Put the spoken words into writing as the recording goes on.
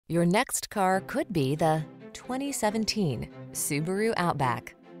Your next car could be the 2017 Subaru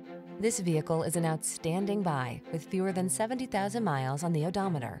Outback. This vehicle is an outstanding buy with fewer than 70,000 miles on the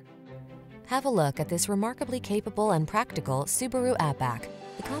odometer. Have a look at this remarkably capable and practical Subaru Outback,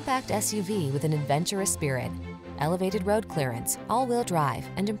 the compact SUV with an adventurous spirit. Elevated road clearance, all-wheel drive,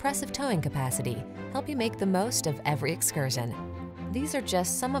 and impressive towing capacity help you make the most of every excursion. These are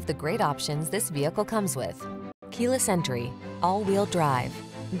just some of the great options this vehicle comes with: keyless entry, all-wheel drive,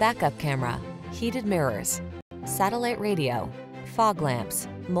 backup camera, heated mirrors, satellite radio, fog lamps,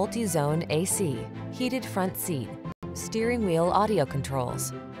 multi-zone AC, heated front seat, steering wheel audio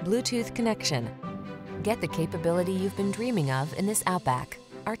controls, Bluetooth connection. Get the capability you've been dreaming of in this Outback.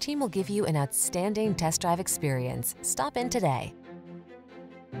 Our team will give you an outstanding test drive experience. Stop in today.